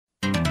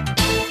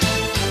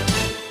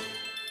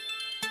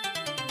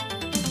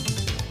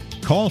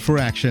Call for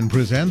Action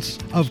presents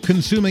Of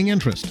Consuming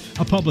Interest,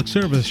 a public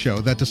service show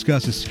that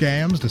discusses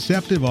scams,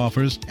 deceptive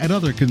offers, and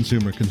other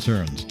consumer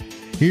concerns.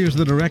 Here's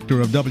the director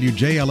of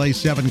WJLA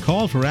 7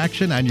 Call for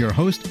Action and your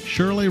host,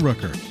 Shirley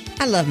Rooker.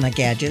 I love my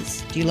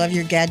gadgets. Do you love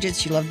your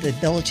gadgets? You love the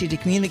ability to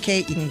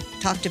communicate. You can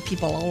talk to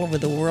people all over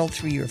the world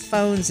through your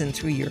phones and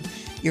through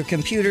your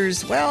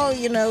computers. Well,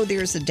 you know,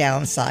 there's a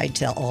downside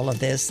to all of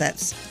this.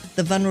 That's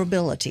the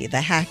vulnerability,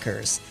 the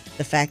hackers,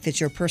 the fact that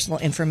your personal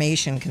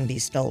information can be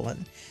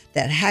stolen,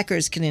 that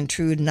hackers can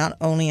intrude not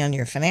only on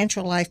your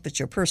financial life, but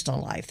your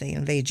personal life. They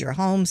invade your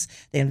homes,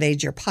 they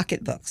invade your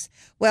pocketbooks.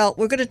 Well,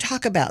 we're going to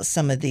talk about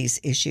some of these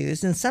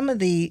issues and some of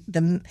the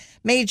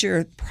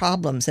major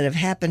problems that have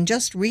happened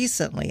just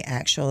recently,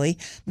 actually.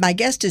 My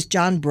guest is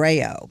John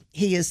Brayo.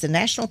 He is the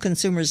National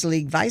Consumers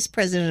League Vice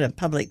President of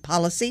Public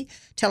Policy,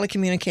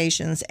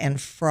 Telecommunications,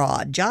 and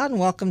Fraud. John,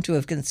 welcome to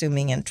Of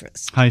Consuming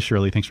Interest. Hi,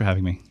 Shirley. Thanks for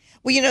having me.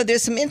 Well, you know,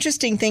 there's some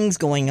interesting things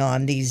going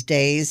on these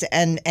days,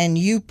 and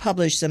you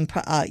publish some.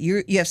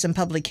 You have some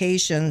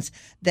publications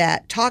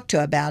that talk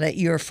about it.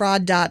 You're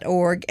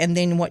fraud.org, and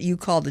then what you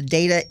call the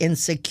data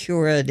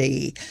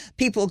insecurity.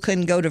 People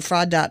can go to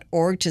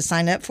fraud.org to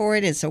sign up for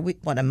it. It's a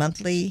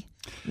monthly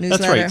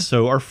newsletter? That's right.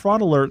 So our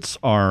fraud alerts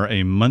are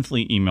a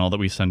monthly email that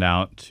we send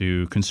out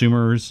to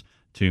consumers,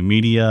 to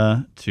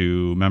media,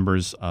 to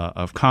members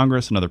of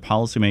Congress and other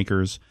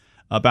policymakers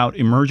about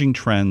emerging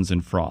trends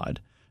in fraud.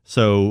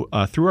 So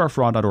through our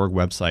fraud.org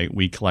website,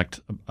 we collect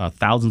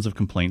thousands of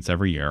complaints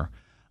every year.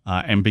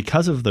 And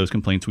because of those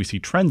complaints, we see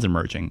trends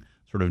emerging,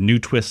 sort of new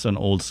twists on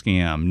old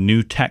scam,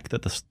 new tech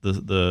that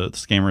the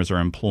scammers are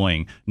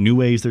employing, new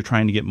ways they're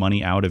trying to get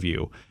money out of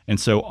you. And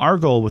so our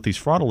goal with these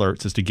fraud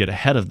alerts is to get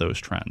ahead of those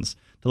trends,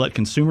 to let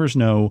consumers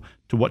know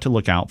what to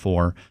look out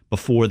for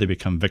before they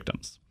become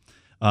victims.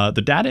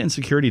 The Data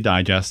Insecurity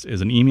Digest is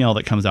an email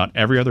that comes out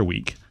every other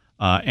week.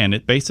 And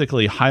it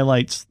basically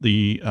highlights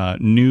the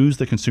news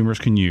that consumers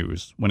can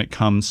use when it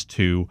comes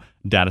to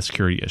data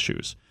security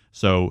issues.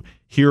 So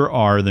here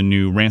are the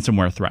new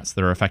ransomware threats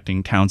that are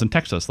affecting towns in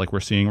Texas, like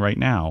we're seeing right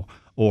now,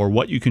 or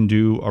what you can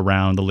do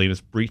around the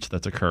latest breach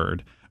that's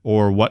occurred,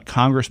 or what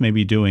Congress may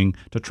be doing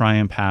to try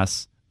and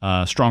pass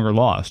stronger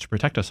laws to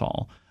protect us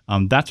all.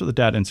 That's what the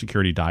Data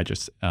Insecurity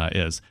Digest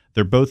is.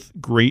 They're both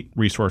great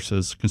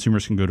resources.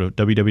 Consumers can go to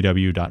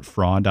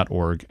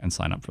www.fraud.org and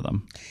sign up for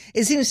them.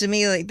 It seems to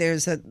me like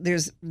there's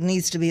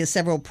needs to be a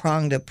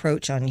several-pronged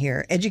approach on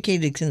here.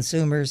 Educated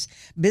consumers,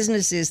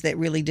 businesses that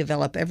really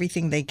develop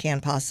everything they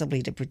can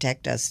possibly to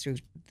protect us through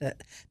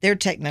their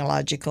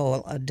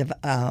technological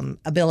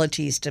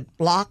abilities to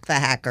block the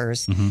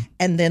hackers,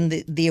 and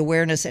then the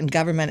awareness and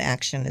government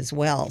action as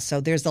well.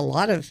 So there's a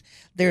lot of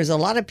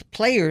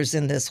players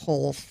in this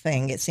whole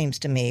thing. It seems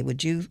to me.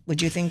 Would you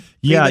think?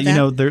 Yeah, you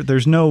know,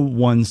 there's no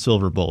one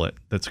silver bullet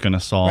that's going to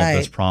solve Right.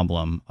 this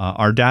problem.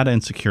 Our data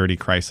insecurity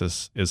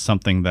crisis is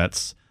something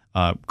that's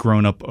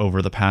grown up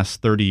over the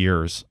past 30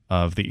 years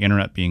of the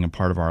internet being a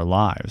part of our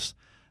lives.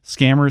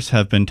 Scammers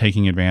have been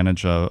taking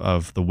advantage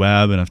of the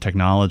web and of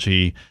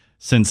technology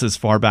since as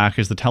far back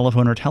as the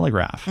telephone or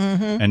telegraph.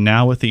 And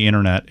now with the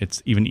internet,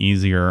 it's even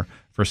easier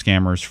for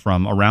scammers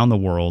from around the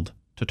world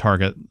to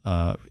target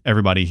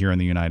everybody here in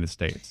the United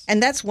States.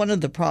 And that's one of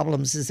the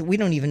problems, is that we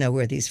don't even know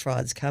where these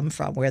frauds come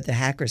from, where the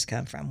hackers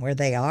come from, where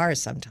they are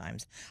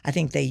sometimes. I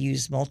think they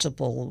use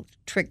multiple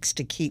tricks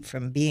to keep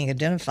from being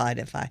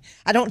identified.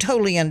 I don't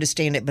totally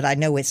understand it, but I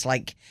know it's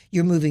like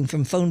you're moving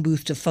from phone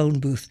booth to phone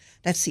booth.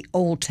 That's the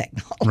old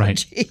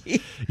technology.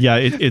 Right. Yeah,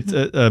 it's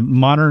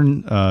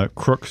modern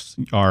crooks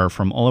are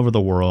from all over the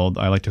world.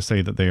 I like to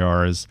say that they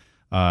are as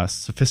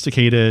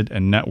sophisticated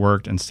and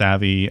networked and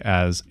savvy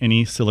as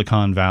any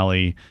Silicon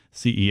Valley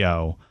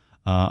CEO.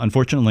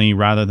 Unfortunately,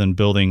 rather than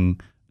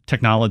building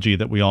technology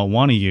that we all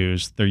want to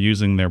use, they're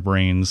using their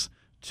brains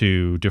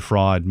to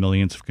defraud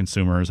millions of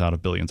consumers out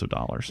of billions of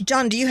dollars.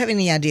 John, do you have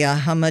any idea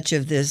how much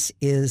of this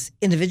is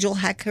individual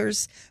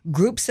hackers,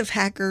 groups of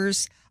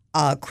hackers,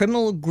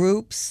 criminal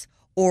groups,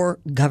 or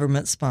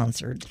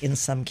government-sponsored in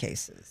some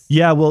cases?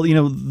 Yeah, well, you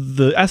know,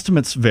 the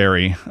estimates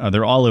vary.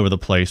 They're all over the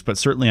place, but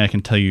certainly I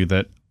can tell you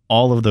that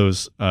all of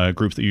those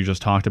groups that you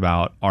just talked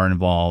about are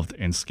involved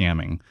in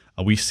scamming.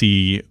 We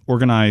see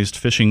organized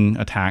phishing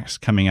attacks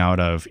coming out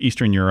of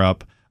Eastern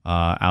Europe,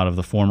 out of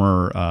the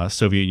former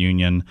Soviet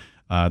Union,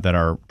 that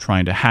are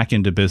trying to hack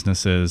into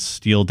businesses,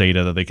 steal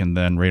data that they can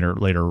then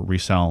later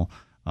resell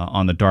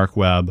on the dark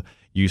web.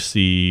 You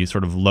see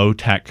sort of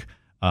low-tech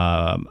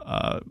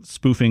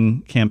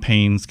spoofing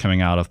campaigns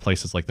coming out of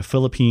places like the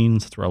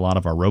Philippines. That's where a lot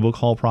of our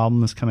robocall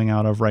problem is coming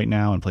out of right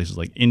now, in places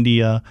like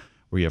India,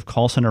 where you have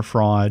call center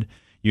fraud.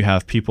 You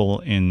have people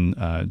in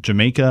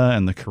Jamaica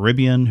and the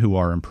Caribbean who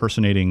are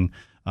impersonating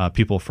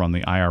people from the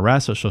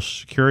IRS or Social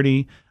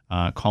Security,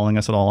 calling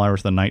us at all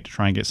hours of the night to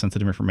try and get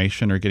sensitive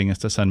information or getting us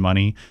to send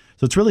money.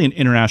 So it's really an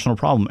international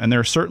problem. And there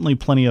are certainly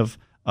plenty of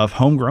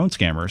homegrown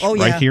scammers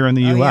right here in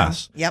the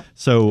U.S. Yeah. Yep.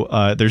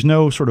 So there's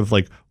no sort of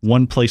like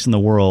one place in the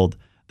world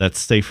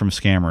that's safe from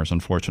scammers,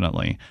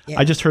 unfortunately. Yeah.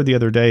 I just heard the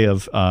other day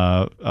of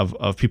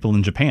people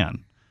in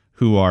Japan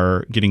who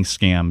are getting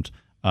scammed,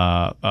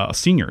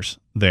 seniors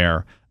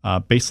there,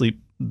 Basically,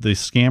 the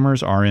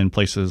scammers are in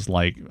places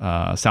like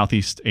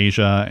Southeast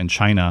Asia and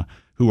China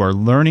who are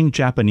learning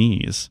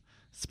Japanese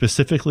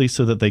specifically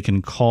so that they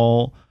can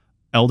call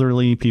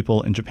elderly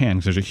people in Japan,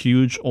 because there's a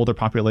huge older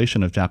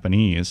population of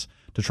Japanese,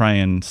 to try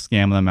and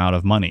scam them out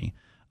of money.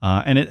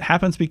 And it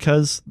happens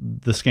because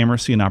the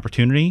scammers see an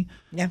opportunity.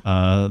 Yeah.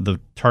 The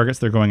targets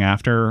they're going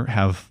after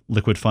have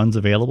liquid funds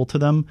available to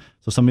them,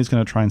 so somebody's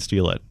going to try and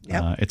steal it.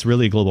 Yep. It's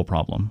really a global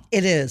problem.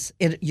 It is.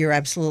 You're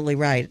absolutely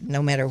right.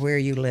 No matter where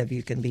you live,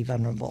 you can be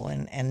vulnerable,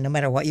 and no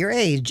matter what your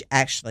age,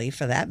 actually,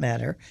 for that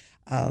matter,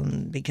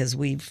 because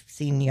we've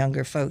seen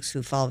younger folks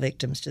who fall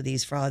victims to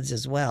these frauds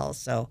as well.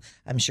 So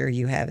I'm sure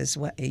you have as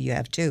well. You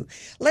have too.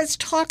 Let's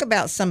talk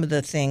about some of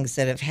the things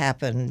that have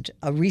happened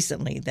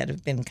recently that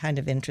have been kind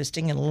of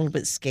interesting and a little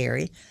bit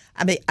scary.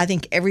 I mean, I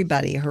think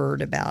everybody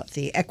heard about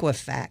the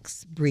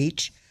Equifax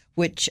breach,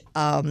 which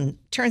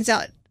turns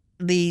out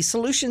the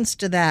solutions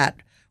to that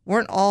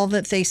weren't all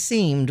that they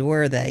seemed,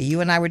 were they?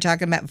 You and I were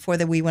talking about before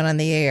that we went on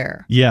the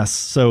air. Yes.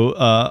 So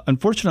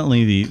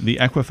unfortunately, the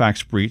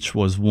Equifax breach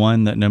was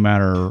one that no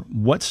matter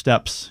what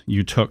steps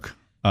you took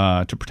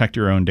to protect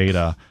your own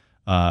data,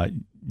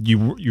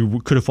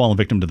 you could have fallen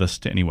victim to this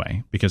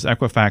anyway, because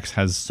Equifax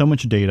has so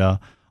much data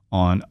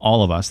on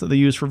all of us that they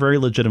use for very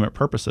legitimate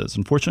purposes.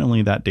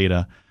 Unfortunately, that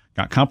data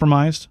got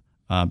compromised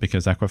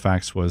because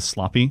Equifax was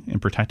sloppy in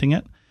protecting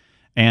it.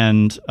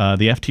 And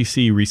the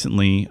FTC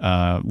recently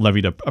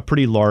levied a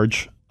pretty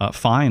large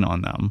fine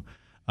on them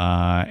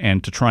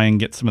and to try and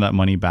get some of that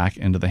money back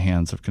into the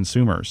hands of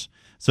consumers.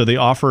 So they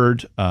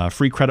offered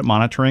free credit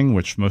monitoring,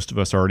 which most of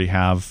us already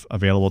have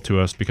available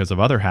to us because of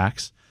other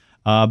hacks.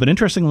 But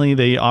interestingly,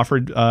 they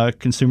offered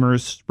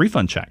consumers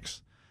refund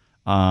checks.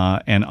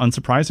 And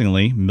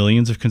unsurprisingly,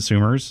 millions of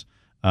consumers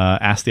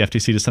asked the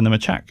FTC to send them a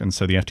check. And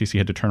so the FTC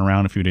had to turn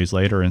around a few days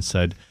later and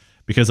said,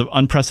 because of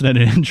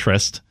unprecedented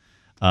interest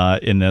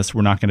in this,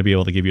 we're not going to be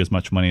able to give you as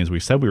much money as we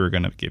said we were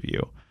going to give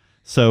you.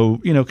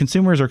 So,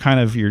 consumers are kind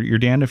of, you're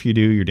damned if you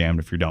do, you're damned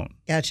if you don't.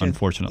 Gotcha.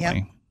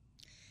 Unfortunately.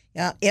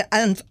 Yep.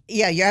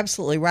 Yeah, you're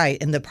absolutely right.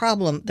 And the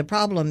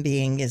problem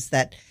being is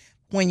that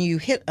when you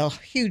hit a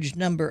huge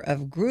number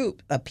of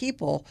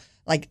people,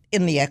 like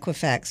in the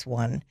Equifax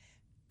one,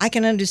 I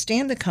can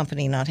understand the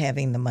company not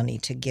having the money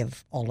to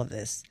give all of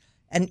this.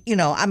 And,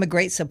 I'm a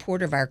great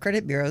supporter of our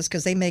credit bureaus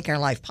because they make our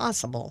life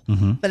possible.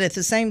 Mm-hmm. But at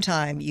the same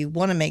time, you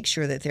want to make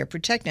sure that they're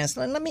protecting us.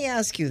 Let me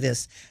ask you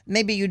this.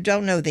 Maybe you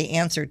don't know the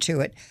answer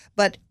to it,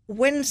 but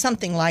when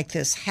something like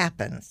this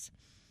happens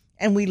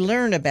and we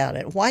learn about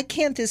it, why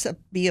can't this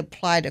be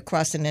applied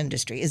across an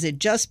industry? Is it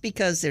just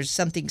because there's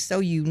something so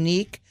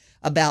unique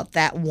about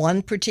that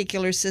one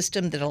particular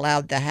system that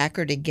allowed the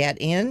hacker to get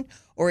in?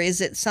 Or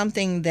is it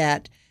something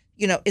that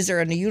is there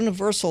a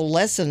universal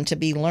lesson to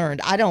be learned?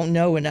 I don't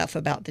know enough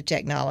about the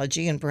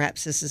technology, and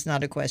perhaps this is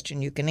not a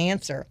question you can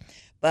answer.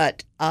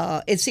 But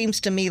it seems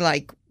to me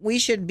like we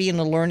should be in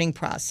a learning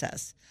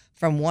process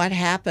from what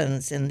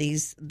happens in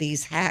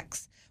these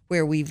hacks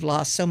where we've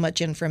lost so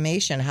much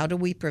information. How do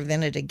we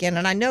prevent it again?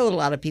 And I know a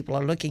lot of people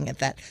are looking at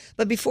that.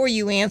 But before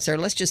you answer,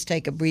 let's just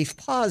take a brief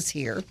pause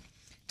here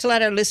to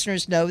let our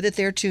listeners know that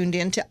they're tuned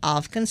in to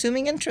Of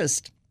Consuming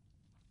Interest.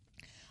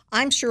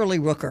 I'm Shirley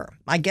Rooker.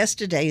 My guest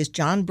today is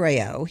John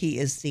Brayo. He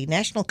is the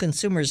National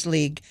Consumers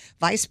League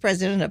Vice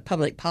President of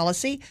Public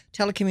Policy,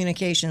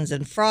 Telecommunications,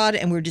 and Fraud,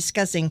 and we're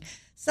discussing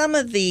some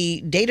of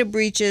the data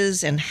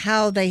breaches and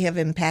how they have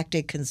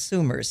impacted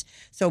consumers.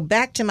 So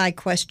back to my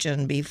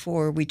question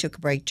before we took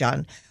a break,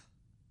 John.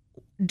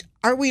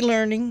 Are we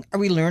learning? Are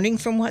we learning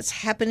from what's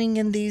happening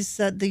in these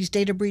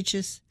data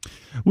breaches?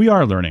 We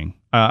are learning.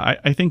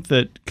 I think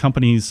that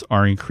companies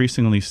are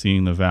increasingly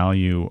seeing the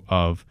value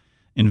of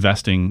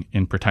investing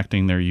in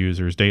protecting their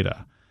users'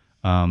 data.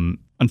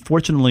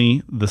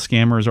 Unfortunately, the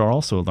scammers are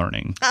also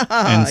learning,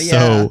 and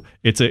so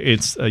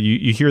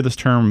you hear this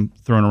term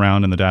thrown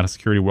around in the data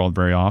security world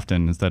very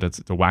often, is that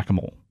it's a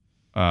whack-a-mole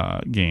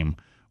game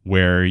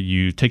where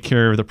you take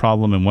care of the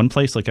problem in one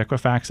place, like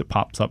Equifax, it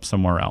pops up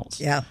somewhere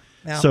else. Yeah.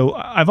 So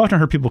I've often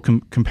heard people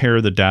compare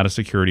the data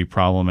security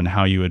problem and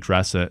how you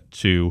address it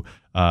to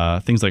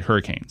things like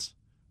hurricanes,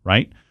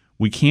 right?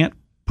 We can't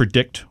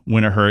predict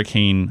when a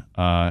hurricane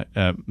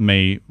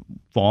may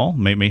fall,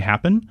 may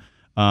happen,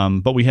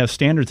 but we have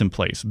standards in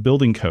place,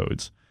 building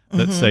codes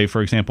that say,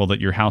 for example,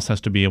 that your house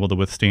has to be able to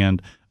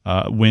withstand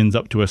winds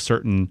up to a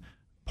certain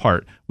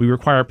part. We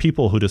require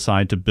people who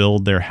decide to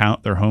build their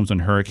homes in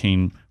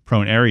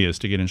hurricane-prone areas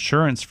to get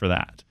insurance for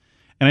that.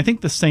 And I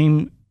think the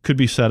same could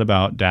be said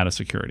about data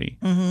security.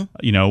 Mm-hmm.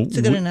 It's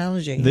a good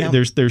analogy.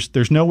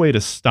 There's no way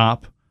to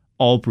stop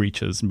all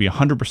breaches and be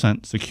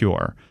 100%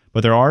 secure,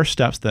 but there are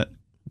steps that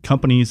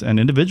companies and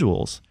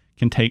individuals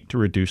can take to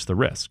reduce the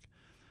risk.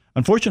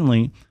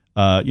 Unfortunately,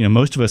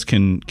 most of us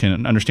can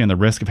understand the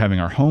risk of having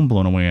our home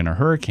blown away in a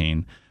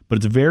hurricane, but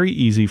it's very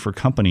easy for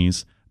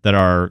companies that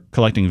are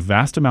collecting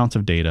vast amounts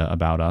of data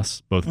about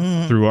us, both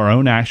through our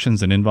own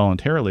actions and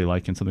involuntarily,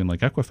 like in something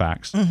like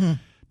Equifax,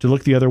 to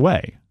look the other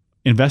way.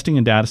 Investing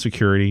in data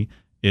security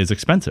is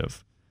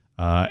expensive,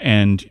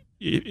 and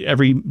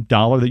every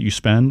dollar that you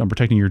spend on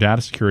protecting your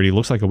data security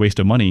looks like a waste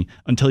of money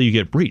until you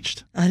get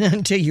breached.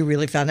 Until you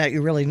really found out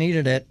you really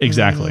needed it.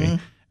 Exactly.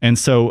 Mm-hmm. And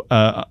so,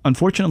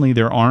 unfortunately,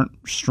 there aren't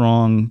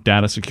strong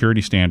data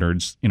security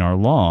standards in our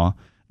law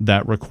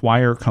that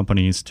require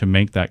companies to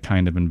make that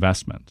kind of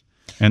investment.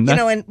 And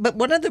but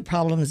one of the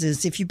problems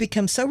is if you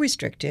become so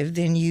restrictive,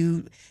 then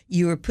you're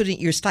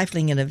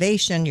stifling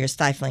innovation, you're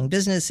stifling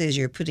businesses,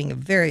 you're putting a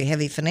very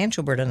heavy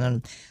financial burden on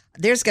them.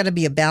 There's got to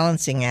be a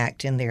balancing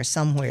act in there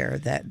somewhere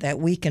that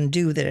we can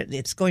do that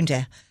it's going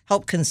to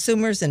help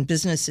consumers and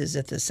businesses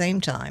at the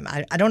same time.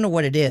 I don't know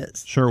what it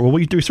is. Sure. Well,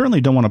 we certainly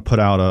don't want to put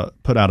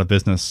out a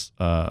business,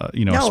 a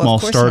small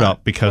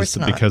startup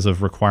because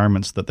of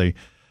requirements that they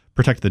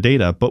protect the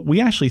data. But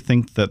we actually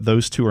think that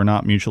those two are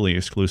not mutually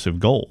exclusive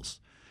goals.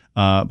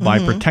 By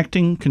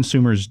protecting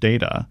consumers'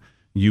 data,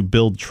 you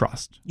build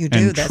trust. You do.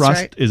 And that's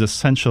trust right. is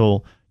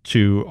essential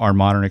to our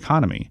modern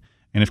economy.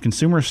 And if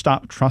consumers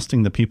stop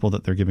trusting the people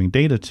that they're giving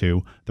data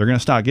to, they're going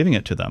to stop giving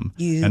it to them.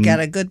 You got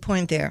a good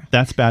point there.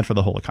 That's bad for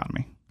the whole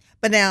economy.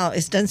 But now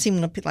it doesn't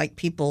seem like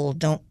people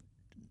don't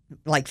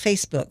like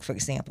Facebook, for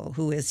example,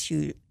 who is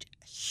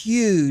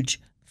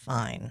huge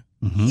fine,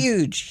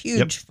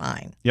 huge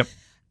fine. Yep.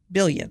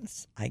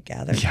 Billions, I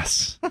gather.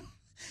 Yes.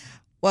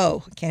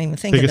 Whoa, can't even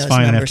think Biggest of those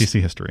fine numbers. in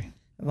FTC history.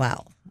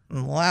 Wow.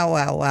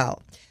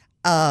 What's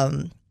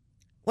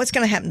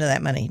going to happen to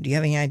that money? Do you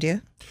have any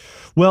idea?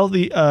 Well,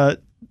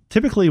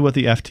 typically what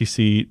the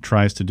FTC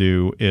tries to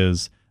do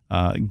is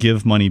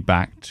give money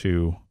back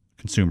to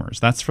consumers.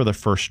 That's for the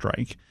first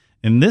strike.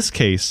 In this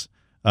case,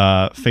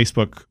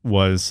 Facebook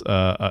was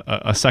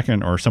a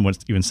second, or some would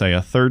even say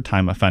a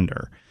third-time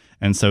offender.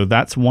 And so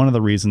that's one of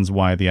the reasons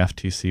why the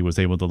FTC was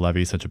able to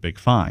levy such a big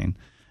fine.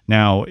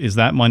 Now, is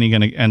that money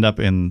going to end up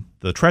in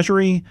the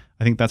Treasury?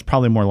 I think that's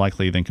probably more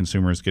likely than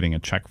consumers getting a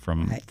check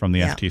from the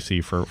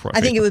FTC for what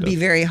I think Facebook it would does. be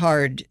very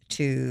hard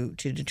to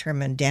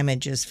determine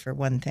damages for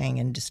one thing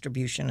and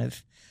distribution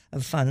of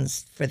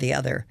funds for the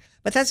other.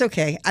 But that's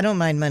okay. I don't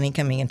mind money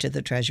coming into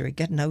the Treasury.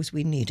 God knows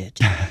we need it.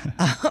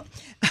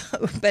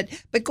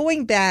 But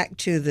going back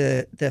to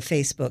the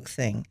Facebook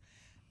thing,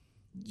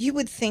 you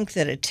would think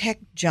that a tech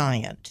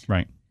giant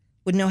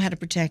would know how to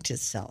protect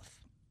itself.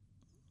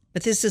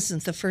 But this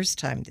isn't the first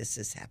time this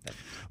has happened.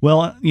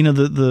 Well,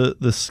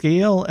 the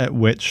scale at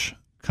which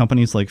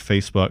companies like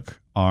Facebook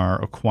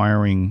are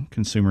acquiring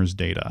consumers'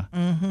 data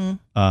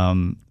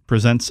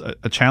presents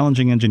a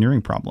challenging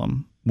engineering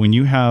problem. When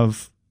you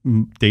have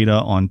data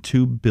on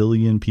 2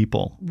 billion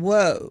people,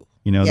 whoa,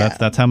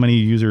 that's how many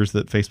users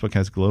that Facebook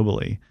has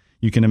globally.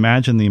 You can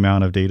imagine the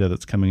amount of data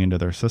that's coming into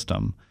their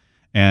system,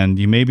 and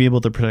you may be able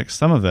to protect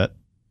some of it.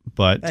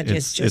 But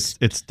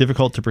it's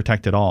difficult to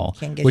protect it all,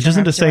 which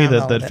isn't to say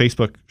that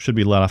Facebook should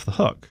be let off the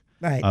hook.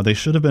 Right. They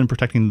should have been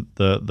protecting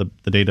the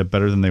data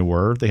better than they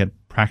were. They had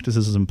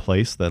practices in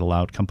place that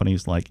allowed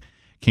companies like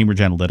Cambridge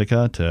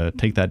Analytica to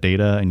take that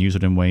data and use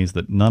it in ways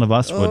that none of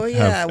us would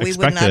have expected.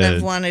 We would not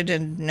have wanted to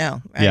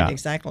know. Right, yeah.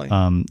 Exactly.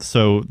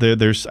 So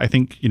there's, I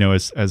think,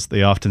 as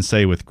they often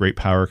say, with great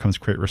power comes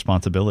great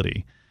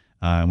responsibility.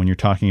 When you're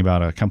talking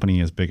about a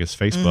company as big as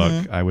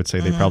Facebook, I would say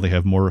they probably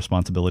have more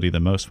responsibility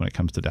than most when it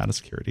comes to data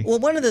security. Well,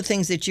 one of the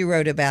things that you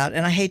wrote about,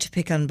 and I hate to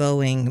pick on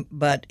Boeing,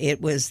 but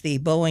it was the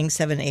Boeing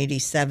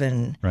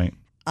 787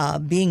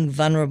 being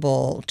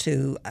vulnerable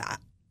to,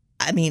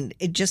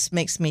 it just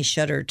makes me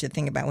shudder to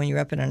think about when you're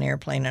up in an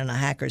airplane and a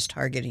hacker's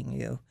targeting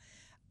you.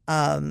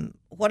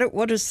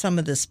 What are some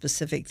of the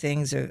specific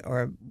things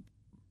or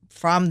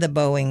from the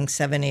Boeing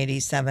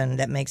 787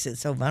 that makes it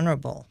so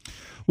vulnerable?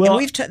 Well,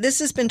 and this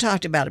has been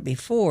talked about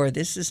before.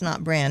 This is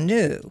not brand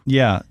new.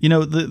 Yeah,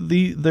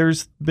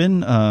 there's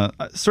been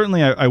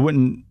certainly I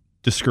wouldn't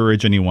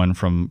discourage anyone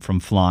from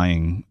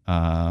flying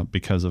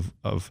because of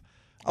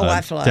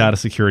I fly. Data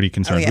security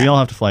concerns. Oh, yeah. We all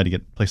have to fly to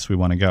get places we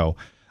want to go.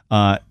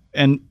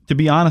 And to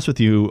be honest with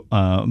you,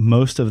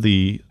 most of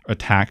the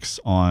attacks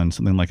on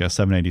something like a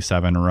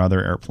 787 or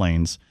other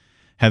airplanes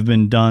have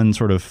been done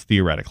sort of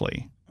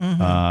theoretically.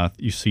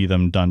 You see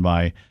them done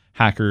by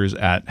hackers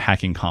at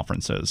hacking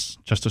conferences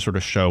just to sort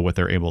of show what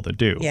they're able to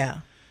do. Yeah.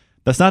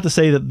 That's not to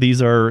say that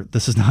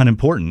this is not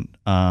important.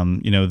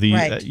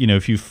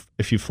 If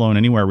you've flown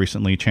anywhere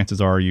recently, chances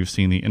are you've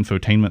seen the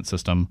infotainment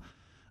system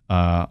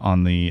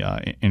on the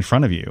in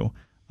front of you.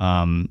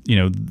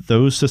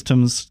 Those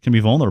systems can be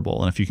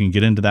vulnerable, and if you can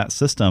get into that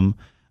system,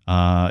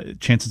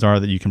 chances are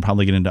that you can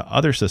probably get into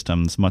other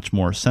systems, much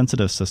more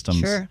sensitive systems.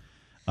 Sure.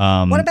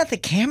 What about the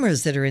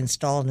cameras that are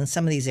installed in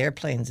some of these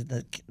airplanes,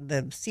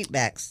 the seat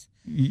backs?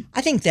 I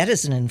think that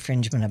is an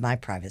infringement of my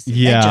privacy.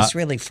 Yeah. That just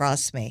really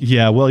frosts me.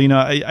 Yeah, well,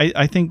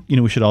 I think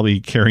we should all be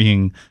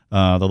carrying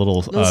the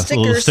little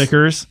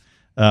stickers.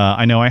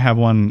 I know I have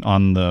one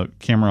on the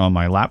camera on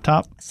my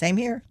laptop. Same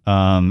here.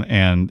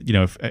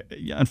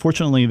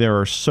 Unfortunately,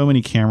 there are so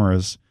many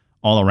cameras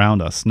all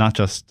around us. Not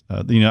just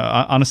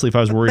honestly, if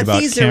I was worried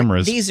about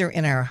cameras, these are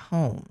in our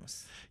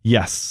homes.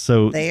 Yes,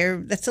 so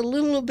that's a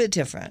little bit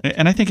different.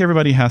 And I think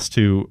everybody has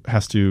to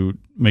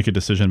make a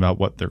decision about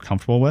what they're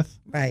comfortable with.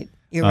 Right.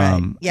 You're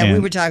right. Yeah, we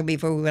and- were talking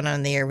before we went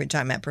on the air. We were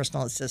talking about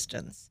personal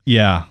assistance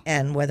Yeah.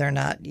 and whether or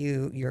not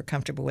you're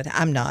comfortable with it.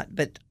 I'm not,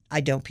 but I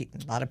don't. A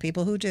lot of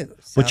people who do.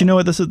 So. But you know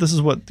what? This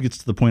is what gets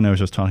to the point I was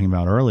just talking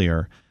about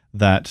earlier.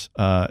 That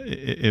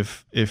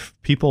if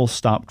people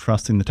stop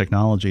trusting the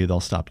technology, they'll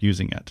stop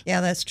using it.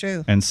 Yeah, that's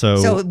true. And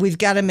so we've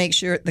got to make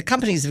sure the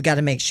companies have got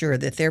to make sure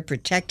that they're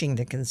protecting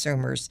the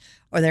consumers,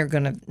 or they're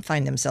going to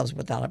find themselves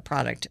without a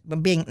product, but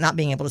not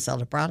being able to sell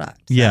the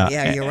product. So,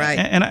 yeah, you're right.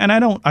 And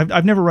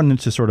I've never run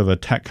into sort of a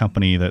tech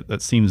company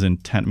that seems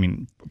intent. I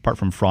mean, apart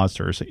from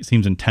fraudsters, it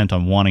seems intent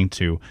on wanting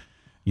to,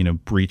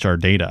 breach our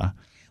data.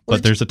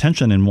 But there's a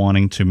tension in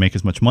wanting to make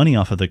as much money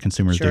off of the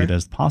consumer's data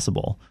as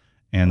possible.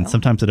 And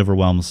sometimes it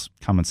overwhelms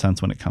common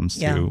sense when it comes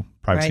to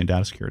privacy and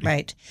data security.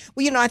 Right.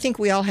 Well, I think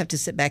we all have to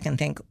sit back and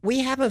think we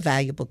have a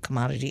valuable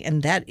commodity,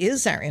 and that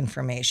is our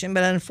information.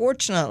 But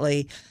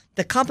unfortunately,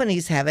 the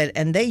companies have it,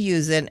 and they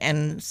use it,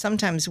 and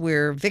sometimes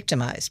we're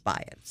victimized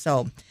by it.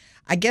 So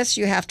I guess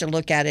you have to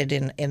look at it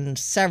in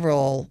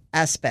several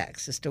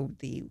aspects as to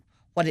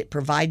what it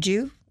provides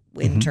you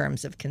in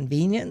terms of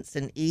convenience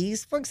and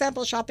ease. For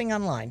example, shopping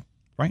online.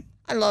 Right.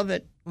 I love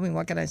it. I mean,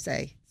 what can I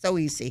say? So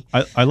easy.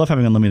 I love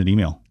having unlimited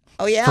email.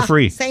 Oh yeah, for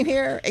free. Same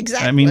here.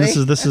 Exactly. I mean, this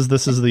is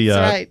the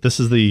right.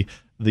 this is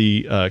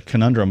the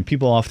conundrum.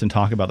 People often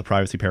talk about the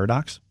privacy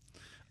paradox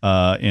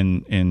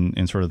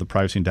in sort of the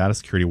privacy and data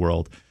security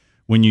world.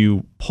 When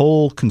you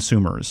poll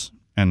consumers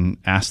and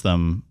ask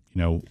them,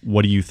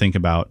 what do you think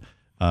about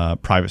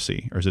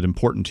privacy, or is it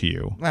important to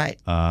you? Right.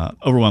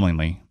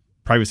 Overwhelmingly,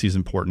 privacy is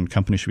important.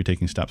 Companies should be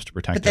taking steps to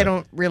protect it. But they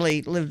don't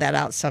really live that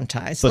out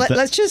sometimes. But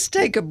Let's just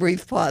take a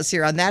brief pause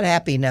here on that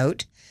happy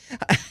note.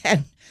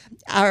 And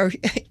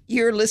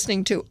you're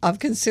listening to Of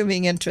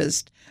Consuming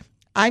Interest.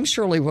 I'm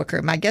Shirley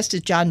Wooker. My guest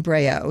is John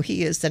Brayo.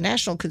 He is the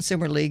National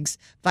Consumer League's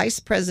Vice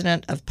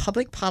President of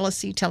Public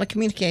Policy,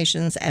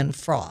 Telecommunications, and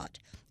Fraud.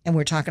 And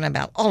we're talking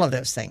about all of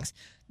those things.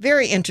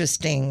 Very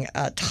interesting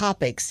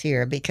topics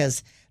here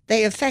because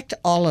they affect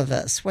all of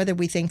us, whether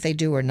we think they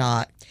do or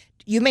not.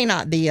 You may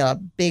not be a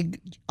big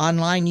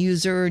online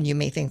user, and you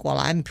may think, well,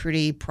 I'm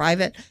pretty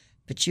private,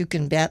 but you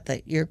can bet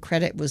that your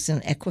credit was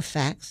in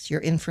Equifax,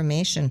 your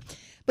information.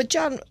 But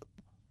John,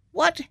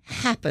 what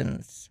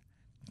happens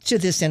to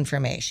this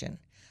information?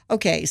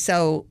 Okay,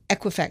 so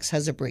Equifax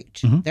has a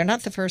breach. They're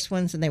not the first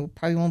ones, and they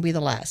probably won't be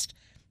the last.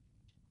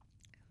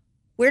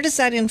 Where does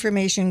that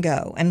information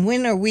go? And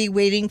when are we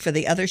waiting for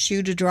the other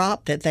shoe to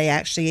drop, that they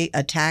actually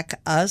attack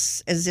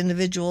us as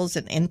individuals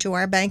and into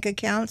our bank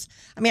accounts?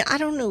 I mean, I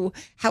don't know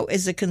how,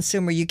 as a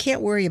consumer, you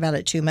can't worry about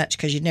it too much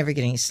because you never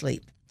get any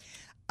sleep.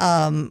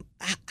 What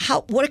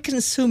do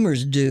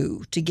consumers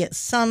do to get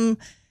some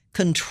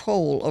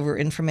control over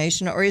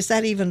information, or is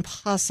that even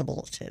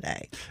possible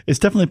today? It's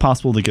definitely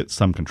possible to get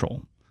some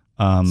control.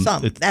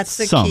 That's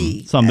the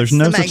key. There's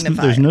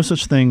no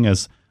such thing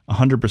as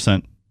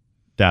 100%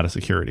 data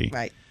security.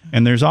 Right.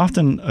 And there's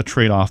often a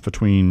trade-off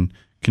between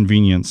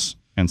convenience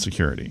and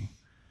security.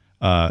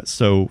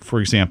 So, for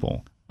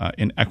example,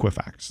 in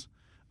Equifax,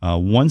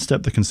 one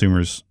step that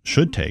consumers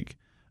should take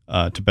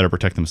to better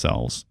protect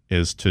themselves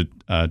is to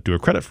do a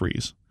credit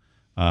freeze.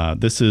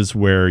 This is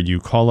where you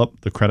call up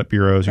the credit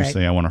bureaus, you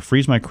say, I want to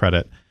freeze my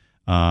credit.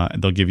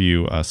 And they'll give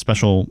you a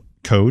special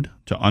code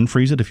to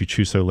unfreeze it if you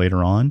choose so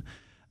later on.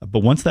 But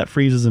once that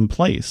freeze is in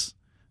place,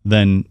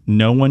 then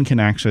no one can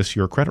access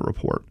your credit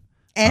report.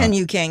 And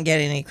you can't get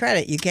any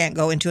credit. You can't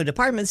go into a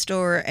department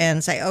store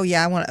and say, oh,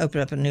 yeah, I want to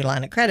open up a new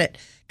line of credit,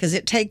 because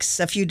it takes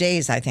a few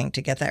days, I think,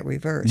 to get that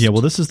reversed. Yeah,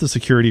 well, this is the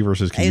security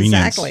versus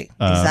convenience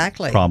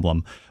exactly.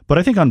 problem. But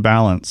I think on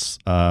balance,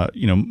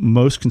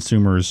 most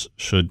consumers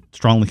should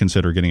strongly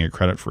consider getting a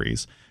credit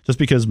freeze, just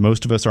because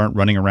most of us aren't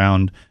running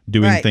around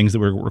doing things that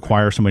would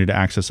require somebody to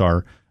access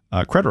our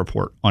credit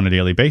report on a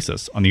daily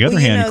basis. On the other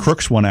hand,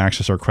 crooks want to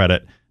access our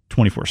credit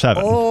 24/7.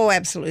 Oh,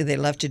 absolutely. They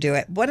love to do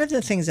it. One of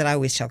the things that I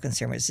always tell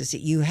consumers is that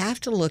you have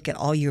to look at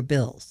all your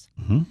bills.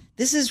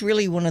 This is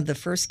really one of the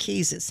first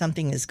keys that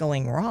something is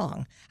going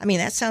wrong. I mean,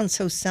 that sounds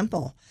so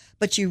simple,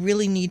 but you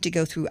really need to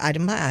go through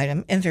item by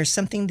item. And if there's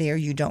something there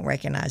you don't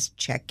recognize,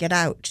 check it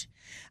out.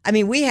 I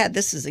mean,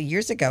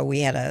 years ago,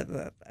 we had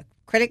a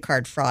credit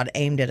card fraud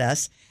aimed at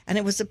us, and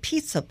it was a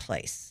pizza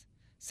place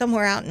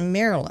somewhere out in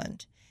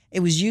Maryland.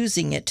 It was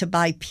using it to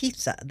buy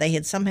pizza. They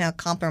had somehow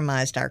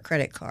compromised our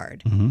credit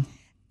card.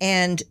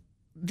 And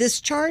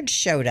this charge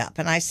showed up,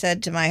 and I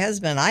said to my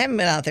husband, I haven't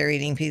been out there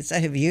eating pizza.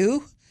 Have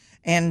you?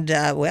 And,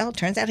 it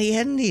turns out he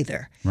hadn't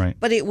either. Right.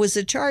 But it was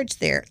a charge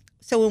there.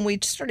 So when we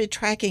started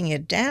tracking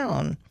it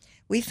down,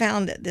 we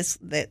found that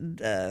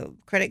the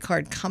credit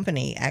card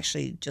company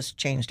actually just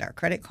changed our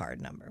credit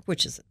card number,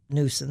 which is a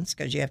nuisance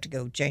because you have to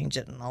go change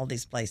it in all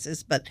these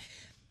places. But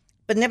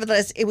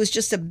nevertheless, it was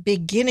just a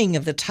beginning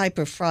of the type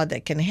of fraud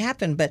that can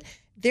happen. But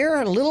there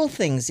are little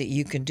things that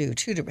you can do,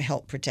 too, to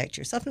help protect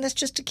yourself, and that's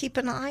just to keep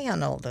an eye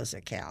on all those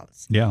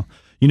accounts. Yeah.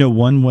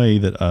 One way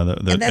that...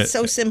 and that's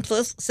so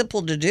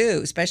simple to do,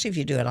 especially if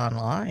you do it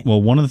online.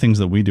 Well, one of the things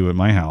that we do at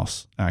my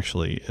house,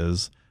 actually,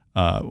 is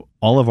all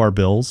of our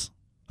bills,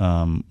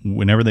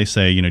 whenever they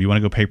say, do you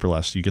want to go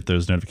paperless, you get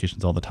those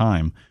notifications all the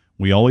time.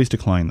 we always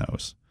decline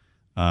those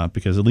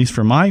because, at least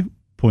from my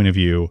point of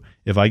view,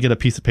 if I get a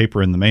piece of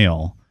paper in the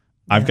mail,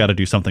 I've got to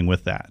do something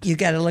with that. You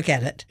got to look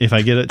at it. If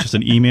I get just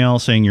an email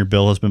saying your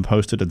bill has been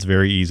posted, it's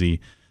very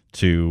easy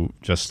to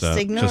just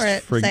ignore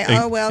it. Say,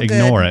 oh, well,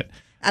 ignore good. it.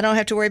 I don't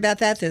have to worry about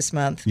that this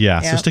month. Yeah.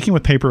 So sticking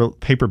with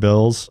paper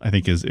bills, I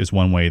think is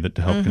one way that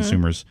to help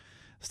consumers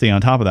stay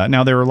on top of that.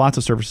 Now, there are lots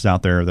of services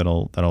out there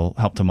that'll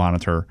help to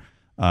monitor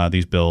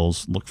these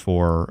bills, look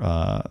for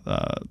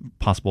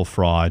possible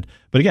fraud.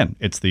 But again,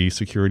 it's the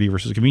security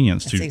versus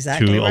convenience. That's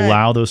to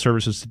allow those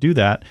services to do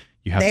that,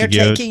 you have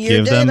to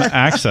give them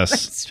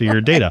access to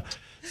your data.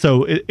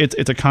 So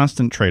it's a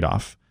constant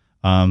trade-off.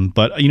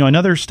 But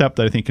another step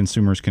that I think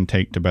consumers can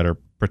take to better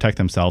protect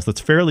themselves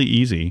that's fairly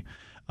easy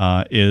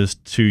is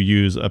to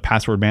use a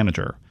password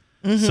manager.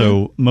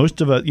 So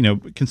most of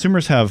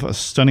consumers have a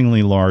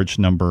stunningly large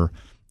number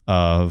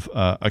of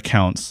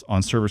accounts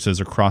on services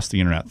across the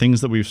internet,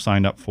 things that we've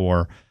signed up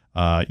for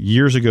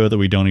years ago that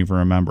we don't even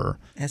remember.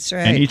 That's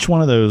right. And each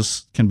one of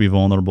those can be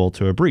vulnerable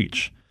to a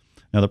breach.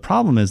 Now, the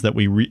problem is that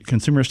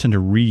consumers tend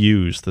to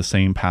reuse the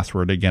same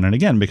password again and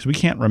again because we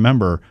can't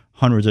remember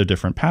hundreds of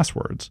different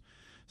passwords.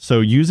 So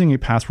using a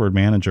password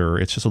manager,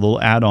 it's just a little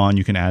add-on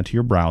you can add to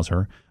your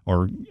browser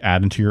or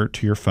add into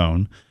your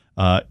phone.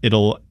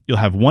 You'll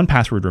have one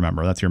password to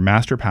remember. That's your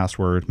master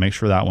password. Make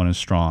sure that one is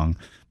strong.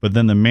 But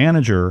then the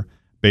manager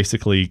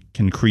basically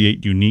can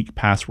create unique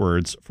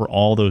passwords for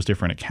all those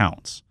different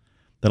accounts.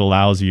 That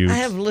allows you. I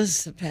have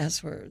lists of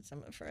passwords,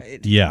 I'm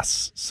afraid.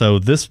 Yes. So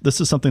this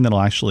is something that'll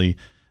actually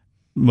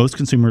most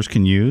consumers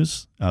can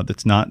use.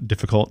 That's not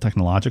difficult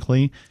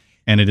technologically.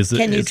 And it is.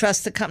 Can you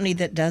trust the company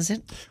that does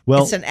it?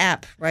 Well, it's an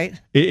app, right?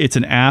 It's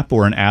an app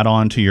or an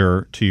add-on to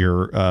your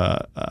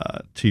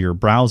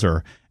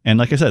browser. And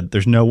like I said,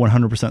 there's no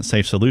 100%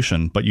 safe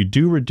solution, but you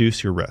do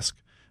reduce your risk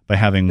by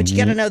having. But you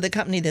got to know the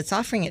company that's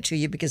offering it to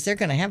you because they're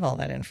going to have all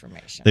that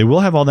information. They will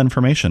have all that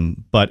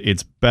information, but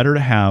it's better to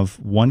have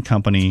one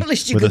company. At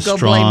least you with could a go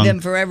strong, blame them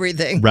for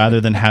everything,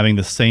 rather than having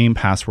the same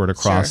password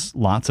across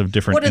lots of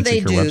different. What do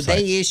they do? Websites.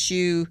 They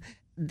issue.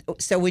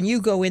 So when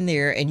you go in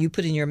there and you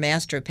put in your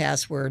master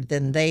password,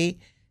 then they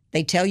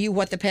tell you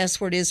what the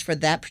password is for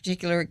that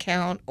particular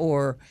account,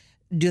 or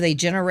do they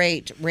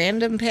generate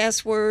random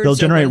passwords? They'll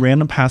generate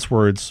random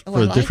passwords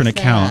for different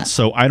accounts.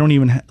 So I don't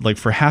even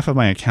for half of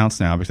my accounts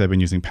now, because I've been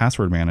using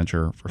Password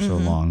Manager for so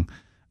long,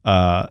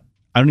 I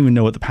don't even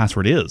know what the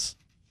password is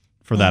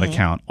for that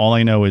account. All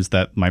I know is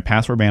that my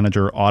Password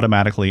Manager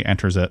automatically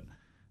enters it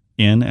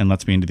in and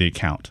lets me into the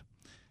account.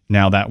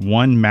 Now, that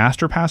one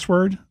master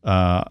password,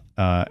 I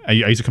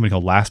use a company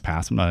called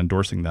LastPass. I'm not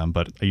endorsing them,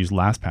 but I use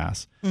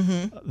LastPass.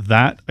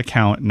 That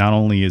account, not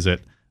only is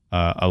it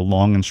a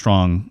long and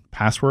strong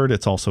password,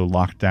 it's also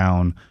locked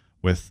down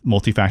with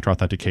multi-factor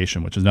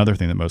authentication, which is another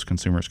thing that most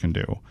consumers can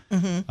do.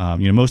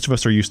 Most of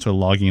us are used to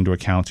logging into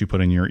accounts. You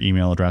put in your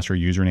email address or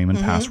username and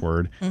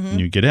password,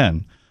 and you get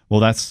in. Well,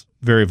 that's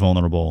very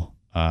vulnerable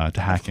to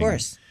hacking. Of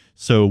course.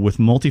 So with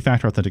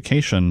multi-factor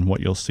authentication,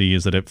 what you'll see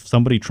is that if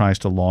somebody tries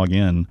to log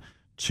in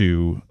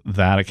to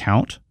that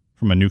account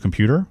from a new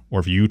computer, or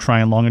if you try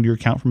and log into your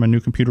account from a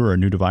new computer or a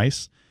new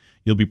device,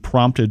 you'll be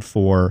prompted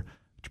to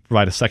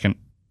provide a second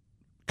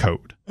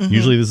code.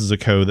 Usually this is a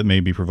code that may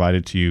be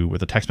provided to you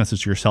with a text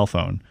message to your cell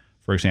phone,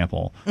 for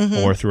example,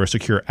 or through a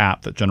secure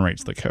app that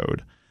generates the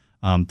code.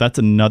 That's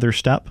another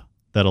step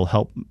that'll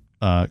help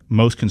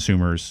most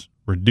consumers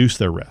reduce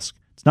their risk.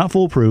 It's not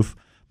foolproof,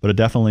 but it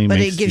definitely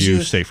makes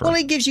you safer. Well,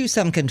 it gives you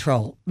some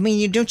control. I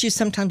mean, don't you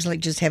sometimes like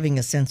just having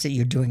a sense that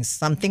you're doing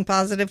something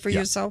positive for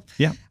yourself?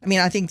 Yeah. I mean,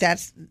 I think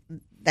that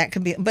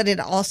can be, but it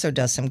also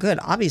does some good,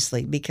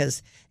 obviously,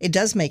 because it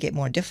does make it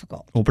more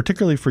difficult. Well,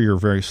 particularly for your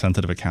very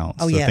sensitive accounts.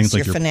 Oh, yes, things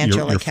like your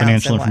financial accounts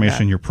financial and information,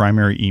 whatnot. your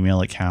primary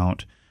email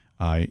account,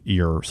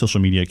 your social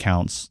media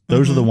accounts.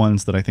 Those are the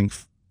ones that I think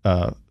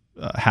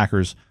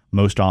hackers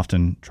most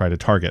often try to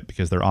target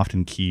because they're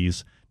often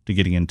keys to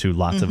getting into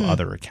lots of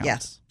other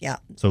accounts. Yeah.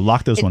 So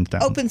lock those ones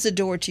down. It opens the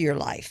door to your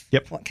life.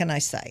 Yep. What can I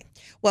say?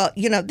 Well,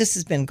 this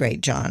has been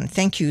great, John.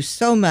 Thank you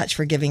so much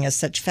for giving us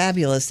such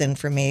fabulous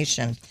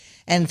information.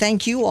 And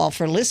thank you all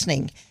for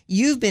listening.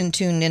 You've been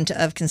tuned into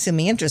Of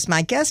Consuming Interest.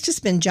 My guest has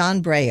been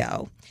John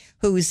Brayo,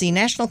 who is the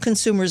National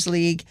Consumers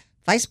League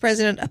Vice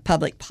President of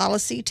Public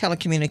Policy,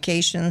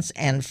 Telecommunications,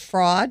 and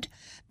Fraud.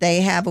 They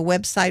have a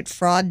website,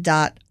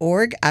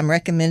 fraud.org. I'm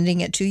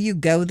recommending it to you.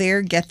 Go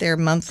there, get their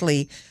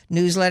monthly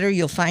newsletter.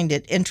 You'll find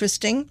it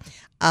interesting.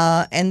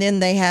 And then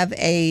they have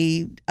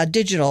a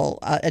digital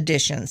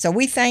edition. So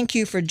we thank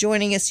you for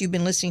joining us. You've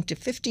been listening to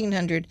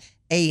 1500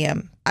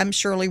 AM. I'm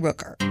Shirley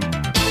Rooker.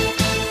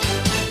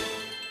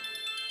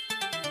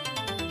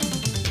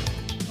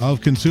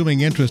 Of Consuming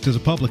Interest is a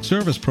public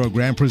service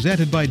program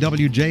presented by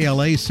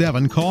WJLA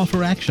 7 Call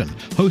for Action,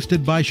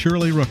 hosted by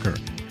Shirley Rooker.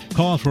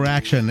 Call for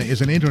Action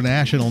is an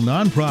international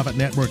nonprofit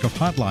network of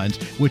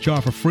hotlines which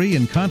offer free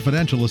and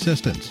confidential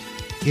assistance.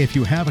 If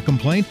you have a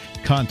complaint,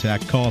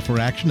 contact Call for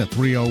Action at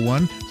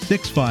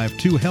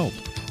 301-652-HELP.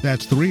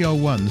 That's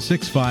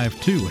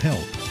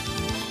 301-652-HELP.